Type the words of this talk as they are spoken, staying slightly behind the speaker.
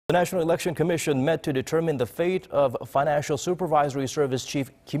The National Election Commission met to determine the fate of Financial Supervisory Service Chief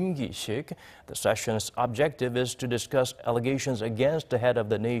Kim Ki-sik. The session's objective is to discuss allegations against the head of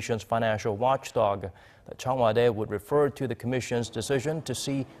the nation's financial watchdog. The Cheongwadae would refer to the Commission's decision to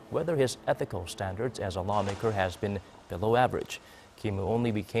see whether his ethical standards as a lawmaker has been below average. Kim, who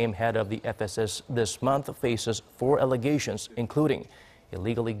only became head of the FSS this month, faces 4 allegations, including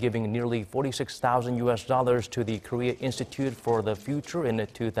illegally giving nearly $46,000 to the Korea Institute for the Future in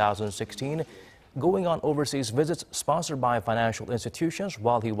 2016, going on overseas visits sponsored by financial institutions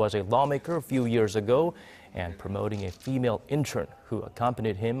while he was a lawmaker a few years ago, and promoting a female intern who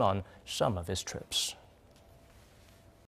accompanied him on some of his trips.